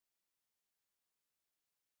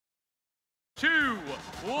2,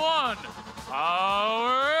 1,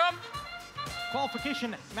 power up!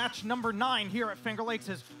 Qualification match number 9 here at Finger Lakes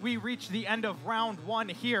as we reach the end of round 1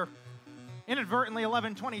 here. Inadvertently,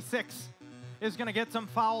 1126 is going to get some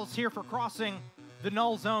fouls here for crossing the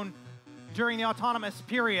null zone during the autonomous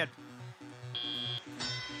period.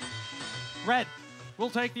 Red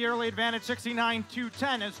will take the early advantage,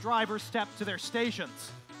 69-10, as drivers step to their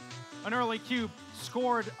stations. An early cube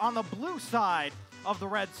scored on the blue side of the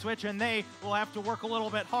red switch, and they will have to work a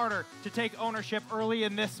little bit harder to take ownership early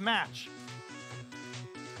in this match.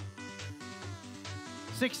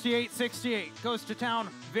 68-68 goes to town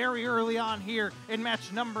very early on here in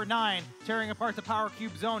match number 9, tearing apart the power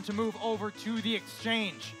cube zone to move over to the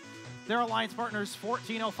exchange. Their alliance partners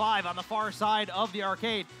 1405 on the far side of the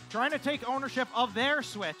arcade, trying to take ownership of their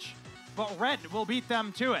switch, but red will beat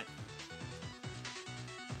them to it.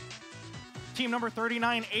 Team number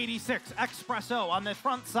 3986, Espresso, on the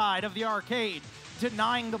front side of the arcade,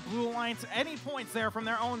 denying the Blue Alliance any points there from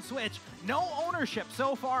their own switch. No ownership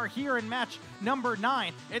so far here in match number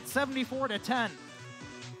 9. It's 74-10.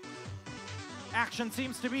 Action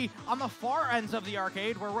seems to be on the far ends of the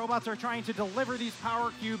arcade, where robots are trying to deliver these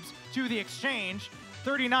power cubes to the exchange.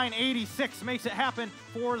 3986 makes it happen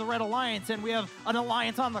for the Red Alliance, and we have an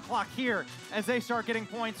alliance on the clock here as they start getting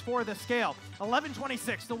points for the scale.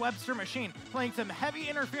 1126, the Webster machine, playing some heavy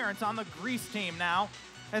interference on the Grease team now,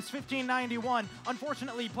 as 1591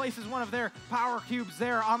 unfortunately places one of their power cubes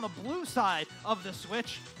there on the blue side of the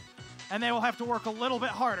switch, and they will have to work a little bit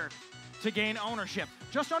harder to gain ownership.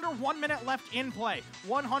 Just under 1 minute left in play.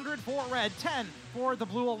 100 for red, 10 for the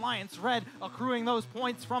Blue Alliance. Red accruing those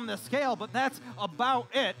points from the scale, but that's about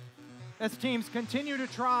it as teams continue to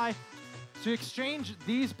try to exchange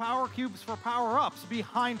these power cubes for power-ups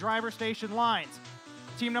behind driver station lines.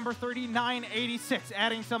 Team number 3986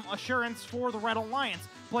 adding some assurance for the Red Alliance,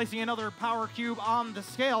 placing another power cube on the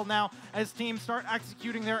scale now as teams start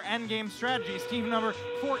executing their endgame strategies. Team number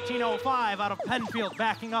 1405 out of Penfield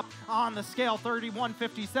backing up on the scale.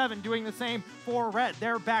 3157 doing the same for red.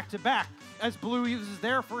 They're back-to-back as blue uses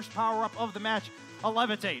their first power-up of the match, a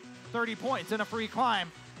levitate. 30 points and a free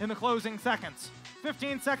climb in the closing seconds.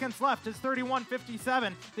 15 seconds left as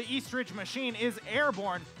 3157, the Eastridge machine, is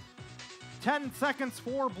airborne. 10 seconds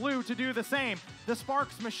for blue to do the same. The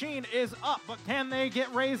Sparks machine is up, but can they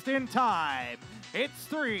get raised in time? It's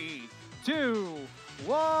 3, 2,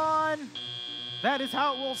 1. That is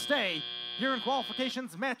how it will stay here in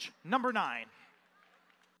qualifications match number 9.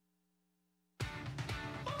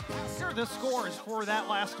 Here are the scores for that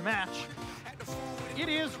last match. It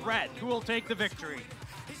is red who will take the victory.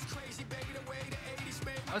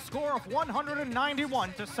 A score of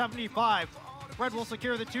 191-75. Red will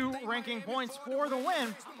secure the 2 ranking points for the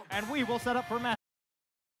win, and we will set up for match